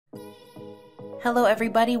Hello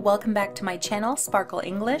everybody, welcome back to my channel, Sparkle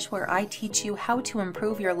English, where I teach you how to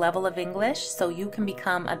improve your level of English so you can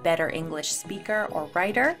become a better English speaker or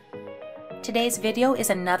writer. Today's video is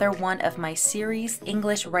another one of my series,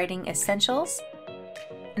 English Writing Essentials,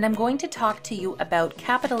 and I'm going to talk to you about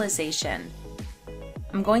capitalization.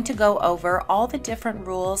 I'm going to go over all the different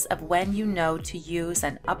rules of when you know to use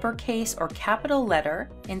an uppercase or capital letter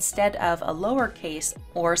instead of a lowercase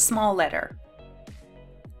or small letter.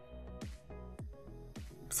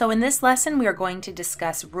 So in this lesson, we are going to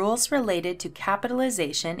discuss rules related to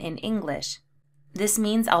capitalization in English. This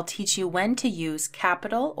means I'll teach you when to use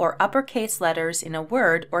capital or uppercase letters in a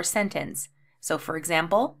word or sentence. So for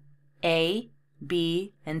example, A,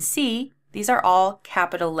 B, and C, these are all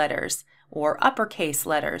capital letters or uppercase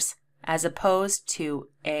letters, as opposed to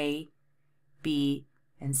A, B,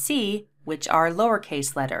 and C, which are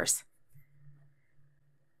lowercase letters.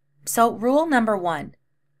 So rule number 1.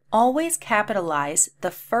 Always capitalize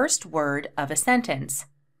the first word of a sentence.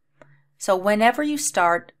 So whenever you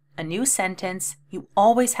start a new sentence, you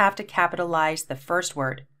always have to capitalize the first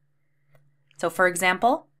word. So for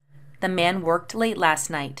example, the man worked late last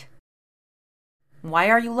night. Why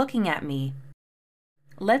are you looking at me?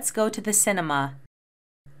 Let's go to the cinema.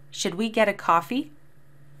 Should we get a coffee?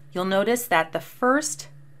 You'll notice that the first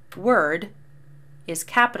word is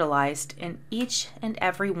capitalized in each and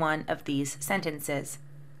every one of these sentences.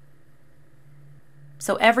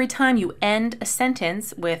 So every time you end a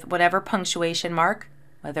sentence with whatever punctuation mark,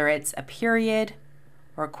 whether it's a period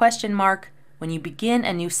or a question mark, when you begin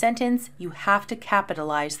a new sentence, you have to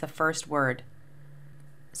capitalize the first word.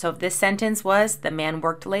 So if this sentence was, the man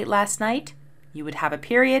worked late last night, you would have a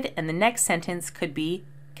period, and the next sentence could be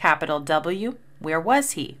capital W, where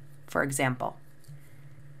was he, for example.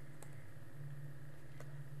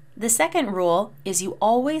 The second rule is you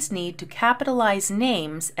always need to capitalize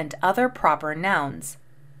names and other proper nouns.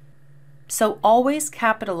 So always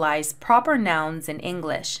capitalize proper nouns in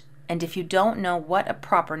English. And if you don't know what a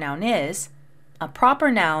proper noun is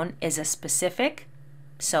a specific,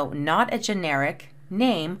 so not a generic,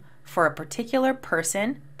 name for a particular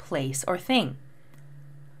person, place, or thing.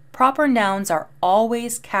 Proper nouns are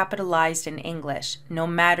always capitalized in English, no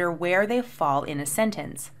matter where they fall in a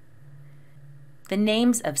sentence. The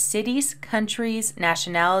names of cities, countries,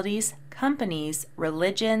 nationalities, companies,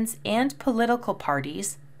 religions, and political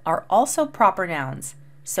parties are also proper nouns,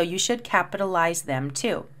 so you should capitalize them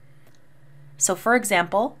too. So for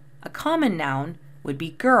example, a common noun would be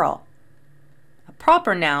girl. A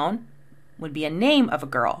proper noun would be a name of a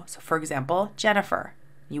girl. So for example, Jennifer.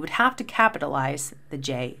 You would have to capitalize the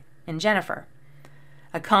J in Jennifer.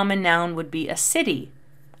 A common noun would be a city.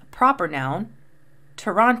 A proper noun,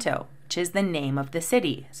 Toronto, which is the name of the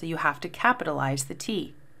city, so you have to capitalize the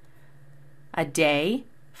T. A day,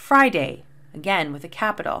 Friday, again with a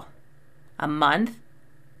capital. A month,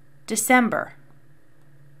 December.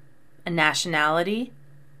 A nationality,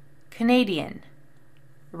 Canadian.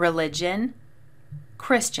 Religion,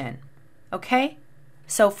 Christian. Okay?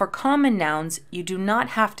 So for common nouns, you do not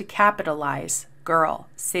have to capitalize girl,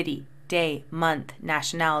 city, day, month,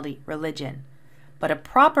 nationality, religion. But a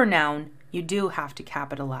proper noun, you do have to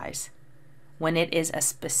capitalize when it is a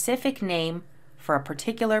specific name for a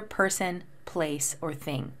particular person, place, or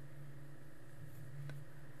thing.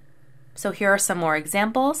 So here are some more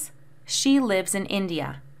examples. She lives in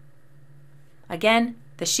India. Again,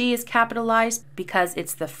 the she is capitalized because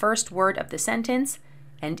it's the first word of the sentence,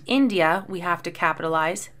 and India we have to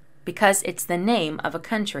capitalize because it's the name of a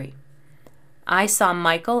country. I saw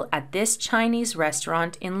Michael at this Chinese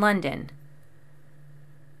restaurant in London.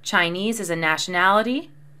 Chinese is a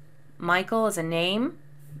nationality. Michael is a name,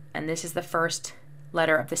 and this is the first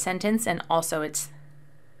letter of the sentence, and also it's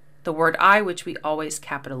the word I, which we always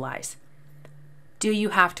capitalize. Do you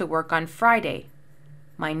have to work on Friday?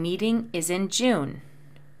 My meeting is in June.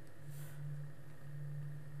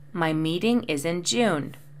 My meeting is in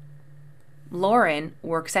June. Lauren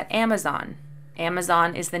works at Amazon.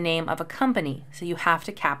 Amazon is the name of a company, so you have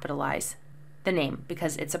to capitalize the name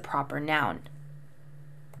because it's a proper noun.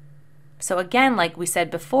 So again, like we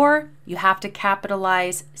said before, you have to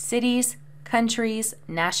capitalize cities, countries,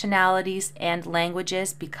 nationalities, and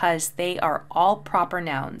languages because they are all proper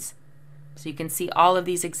nouns. So you can see all of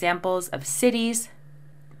these examples of cities: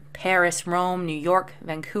 Paris, Rome, New York,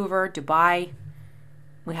 Vancouver, Dubai.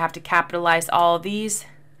 We have to capitalize all of these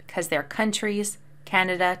because they're countries: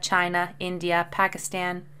 Canada, China, India,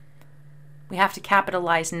 Pakistan. We have to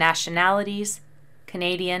capitalize nationalities: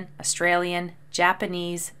 Canadian, Australian,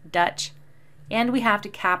 Japanese, Dutch, and we have to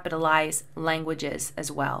capitalize languages as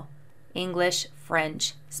well: English,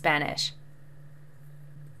 French, Spanish.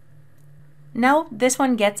 Now this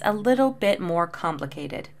one gets a little bit more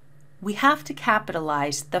complicated. We have to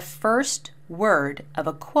capitalize the first word of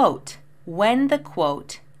a quote when the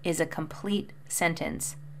quote is a complete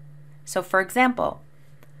sentence. So for example,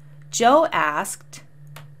 Joe asked,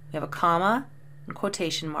 we have a comma and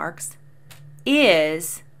quotation marks,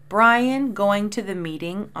 is Brian going to the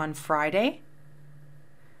meeting on Friday?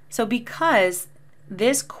 So because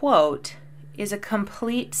this quote is a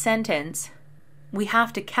complete sentence, we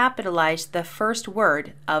have to capitalize the first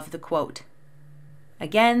word of the quote.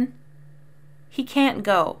 Again, he can't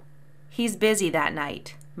go. He's busy that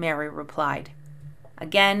night, Mary replied.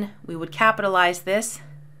 Again, we would capitalize this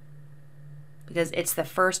because it's the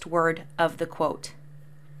first word of the quote.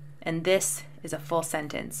 And this is a full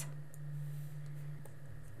sentence.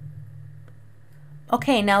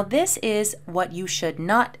 Okay, now this is what you should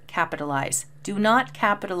not capitalize. Do not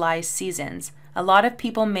capitalize seasons. A lot of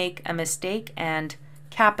people make a mistake and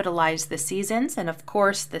capitalize the seasons, and of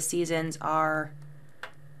course the seasons are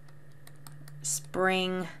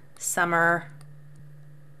spring, summer,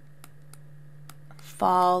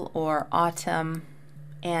 fall or autumn,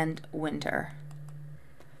 and winter.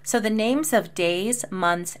 So the names of days,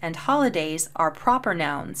 months, and holidays are proper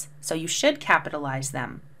nouns, so you should capitalize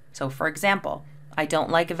them. So for example, I don't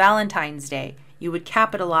like Valentine's Day. You would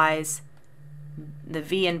capitalize the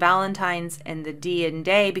V in Valentine's and the D in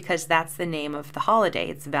day because that's the name of the holiday.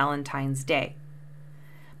 It's Valentine's Day.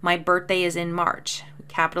 My birthday is in March. We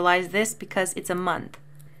capitalize this because it's a month.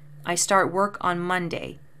 I start work on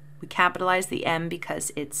Monday. We capitalize the M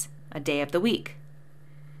because it's a day of the week.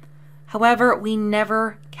 However, we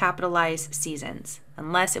never capitalize seasons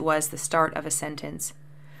unless it was the start of a sentence.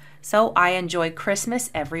 So I enjoy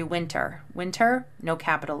Christmas every winter. Winter, no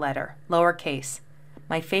capital letter, lowercase.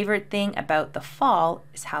 My favorite thing about the fall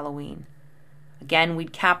is Halloween. Again,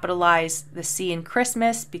 we'd capitalize the C in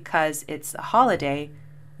Christmas because it's a holiday.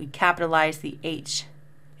 We'd capitalize the H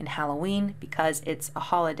in Halloween because it's a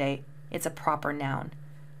holiday. It's a proper noun.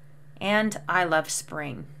 And I love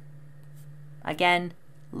spring. Again,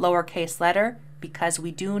 lowercase letter because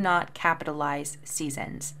we do not capitalize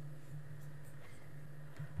seasons.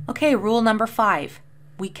 Okay, rule number 5.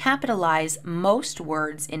 We capitalize most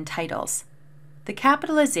words in titles. The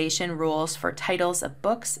capitalization rules for titles of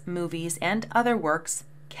books, movies, and other works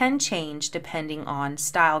can change depending on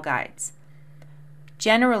style guides.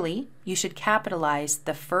 Generally, you should capitalize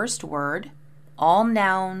the first word, all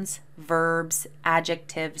nouns, verbs,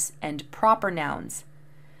 adjectives, and proper nouns.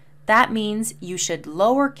 That means you should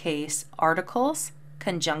lowercase articles,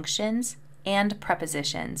 conjunctions, and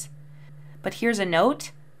prepositions. But here's a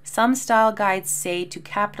note. Some style guides say to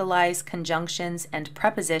capitalize conjunctions and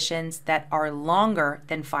prepositions that are longer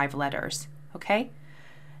than 5 letters, okay?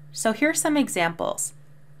 So here's some examples.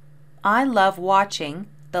 I love watching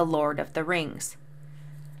The Lord of the Rings.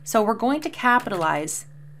 So we're going to capitalize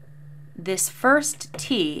this first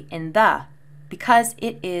T in the because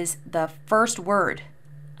it is the first word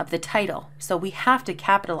of the title. So we have to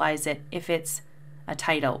capitalize it if it's a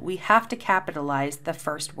title. We have to capitalize the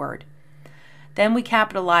first word. Then we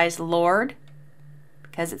capitalize Lord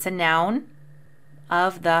because it's a noun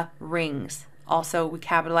of the rings. Also, we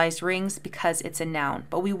capitalize rings because it's a noun,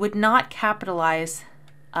 but we would not capitalize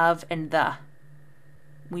of and the.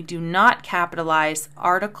 We do not capitalize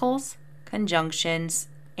articles, conjunctions,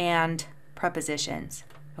 and prepositions,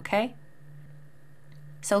 okay?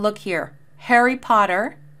 So look here, Harry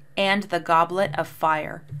Potter and the Goblet of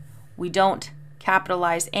Fire. We don't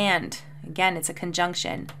capitalize and. Again, it's a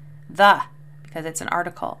conjunction. The, because it's an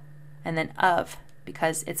article, and then of,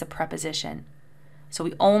 because it's a preposition. So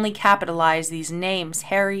we only capitalize these names,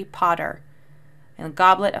 Harry Potter and the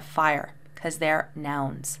Goblet of Fire, because they're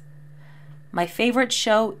nouns. My favorite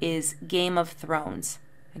show is Game of Thrones.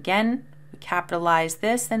 Again, we capitalize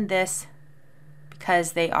this and this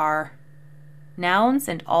because they are nouns,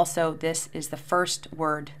 and also this is the first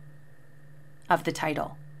word of the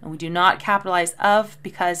title. And we do not capitalize of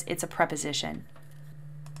because it's a preposition.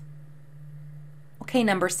 Okay,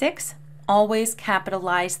 number 6, always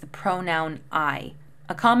capitalize the pronoun I.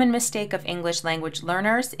 A common mistake of English language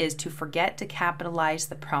learners is to forget to capitalize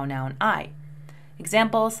the pronoun I.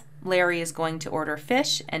 Examples, Larry is going to order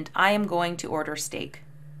fish and I am going to order steak.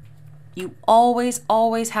 You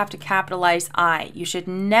always have to capitalize I. You should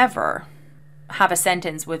never have a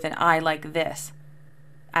sentence with an I like this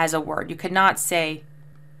as a word. You could not say,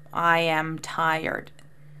 I am tired.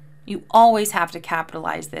 You always have to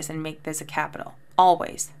capitalize this and make this a capital.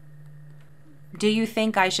 Always. Do you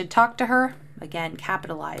think I should talk to her? Again,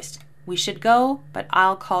 capitalized. We should go, but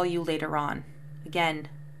I'll call you later on. Again,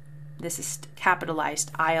 this is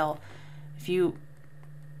capitalized. I'll. If you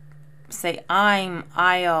say I'm,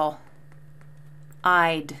 I'll,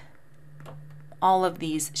 I'd. All of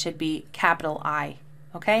these should be capital I,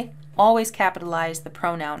 okay? Always capitalize the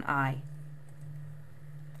pronoun I.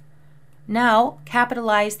 Now,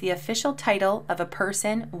 capitalize the official title of a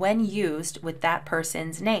person when used with that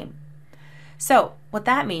person's name. So, what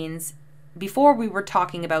that means, before we were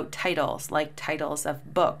talking about titles, like titles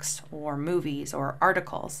of books or movies or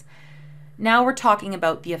articles. Now we're talking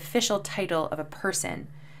about the official title of a person.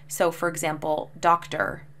 So, for example,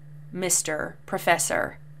 doctor, Mr.,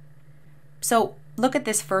 professor. So, look at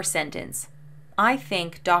this first sentence. I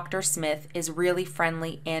think Dr. Smith is really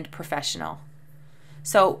friendly and professional.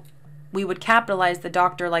 So, we would capitalize the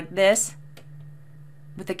doctor like this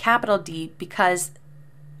with a capital D because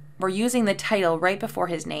we're using the title right before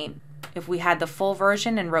his name. If we had the full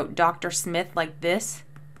version and wrote Dr. Smith like this,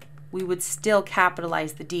 we would still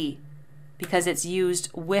capitalize the D because it's used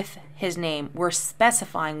with his name. We're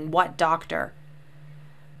specifying what doctor,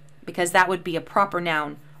 because that would be a proper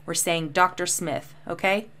noun. We're saying Dr. Smith,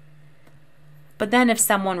 okay? But then if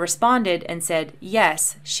someone responded and said,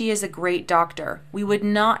 yes, she is a great doctor, we would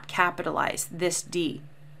not capitalize this D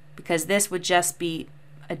because this would just be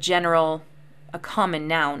a common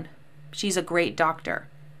noun. She's a great doctor.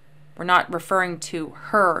 We're not referring to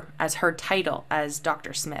her as her title as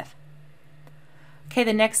Dr. Smith. Okay,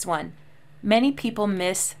 the next one. Many people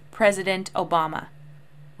miss President Obama.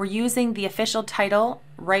 We're using the official title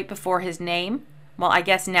right before his name. Well, I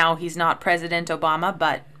guess now he's not President Obama,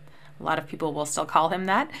 but a lot of people will still call him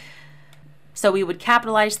that. So we would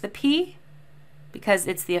capitalize the P because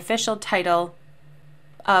it's the official title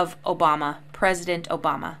of Obama, President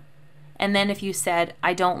Obama. And then if you said,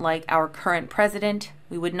 I don't like our current president,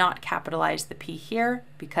 we would not capitalize the P here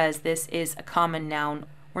because this is a common noun.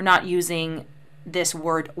 We're not using this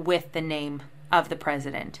word with the name of the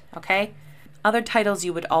president, okay? Other titles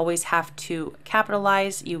you would always have to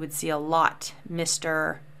capitalize. You would see a lot.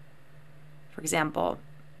 Mr., for example,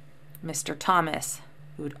 Mr. Thomas.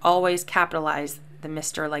 We would always capitalize the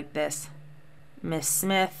Mr. like this. Miss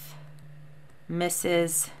Smith,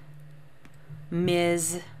 Mrs.,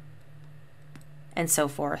 Ms., and so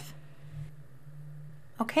forth.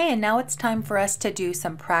 Okay, and now it's time for us to do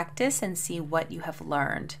some practice and see what you have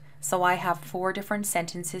learned. So I have 4 different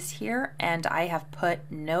sentences here, and I have put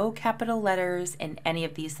no capital letters in any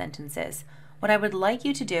of these sentences. What I would like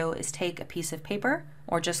you to do is take a piece of paper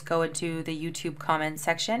or just go into the YouTube comment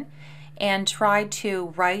section and try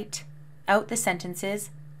to write out the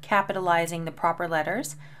sentences capitalizing the proper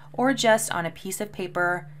letters, or just on a piece of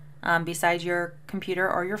paper beside your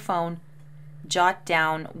computer or your phone, jot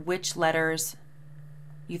down which letters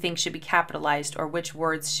you think should be capitalized or which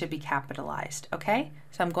words should be capitalized, okay?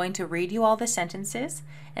 So I'm going to read you all the sentences,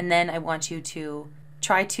 and then I want you to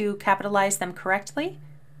try to capitalize them correctly.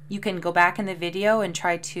 You can go back in the video and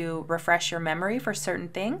try to refresh your memory for certain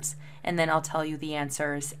things, and then I'll tell you the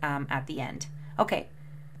answers at the end. Okay,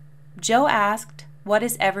 Joe asked, what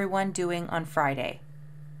is everyone doing on Friday?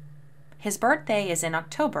 His birthday is in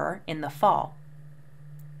October in the fall.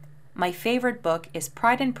 My favorite book is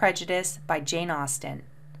Pride and Prejudice by Jane Austen.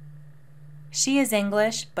 She is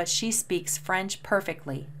English, but she speaks French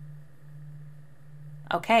perfectly.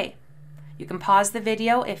 Okay, you can pause the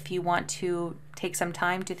video if you want to take some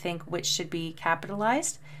time to think which should be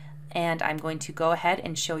capitalized, and I'm going to go ahead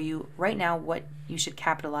and show you right now what you should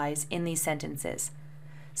capitalize in these sentences.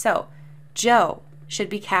 So, Joe should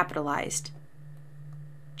be capitalized.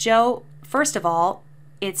 Joe, first of all,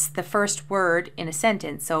 it's the first word in a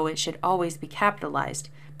sentence, so it should always be capitalized.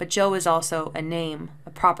 But Joe is also a name, a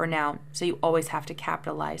proper noun, so you always have to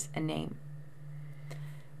capitalize a name.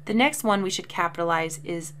 The next one we should capitalize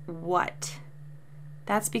is what.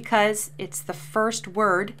 That's because it's the first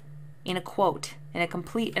word in a quote, in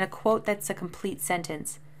a quote that's a complete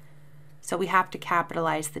sentence. So we have to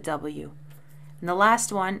capitalize the W. And the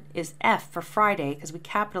last one is F for Friday because we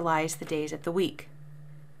capitalize the days of the week.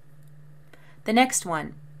 The next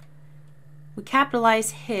one, we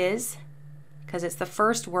capitalize his because it's the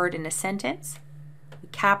first word in a sentence. We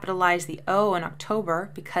capitalize the O in October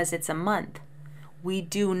because it's a month. We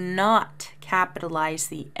do not capitalize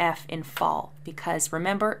the F in fall because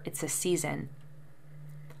remember, it's a season.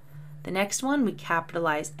 The next one, we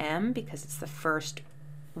capitalize M because it's the first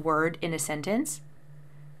word in a sentence.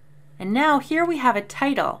 And now here we have a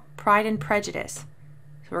title, Pride and Prejudice.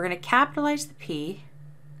 So we're going to capitalize the P.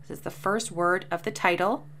 This is the first word of the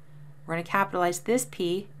title. We're going to capitalize this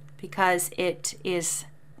P because it is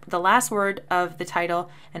the last word of the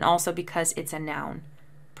title and also because it's a noun.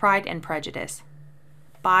 Pride and Prejudice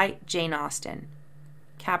by Jane Austen.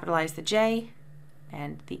 Capitalize the J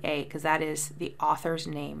and the A, because that is the author's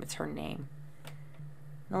name. It's her name.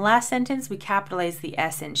 In the last sentence, we capitalize the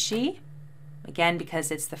S in she, again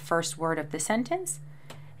because it's the first word of the sentence.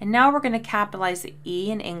 And now we're going to capitalize the E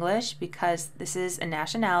in English because this is a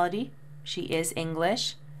nationality. She is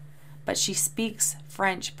English, but she speaks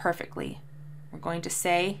French perfectly. We're going to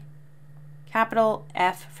say capital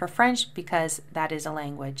F for French because that is a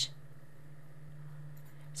language.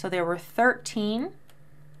 So there were 13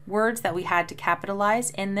 words that we had to capitalize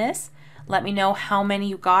in this. Let me know how many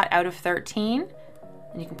you got out of 13.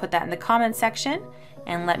 And you can put that in the comment section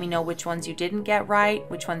and let me know which ones you didn't get right,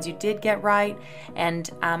 which ones you did get right, and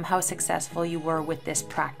how successful you were with this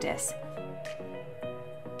practice.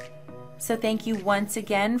 So thank you once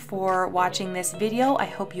again for watching this video. I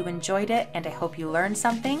hope you enjoyed it and I hope you learned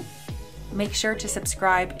something. Make sure to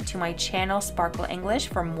subscribe to my channel, Sparkle English,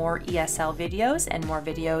 for more ESL videos and more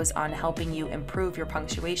videos on helping you improve your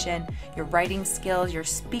punctuation, your writing skills, your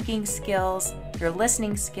speaking skills, your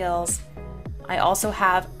listening skills. I also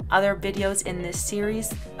have other videos in this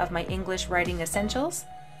series of my English Writing Essentials,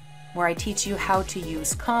 where I teach you how to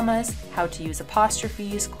use commas, how to use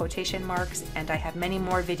apostrophes, quotation marks, and I have many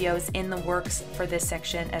more videos in the works for this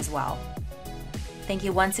section as well. Thank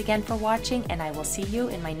you once again for watching, and I will see you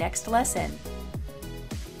in my next lesson.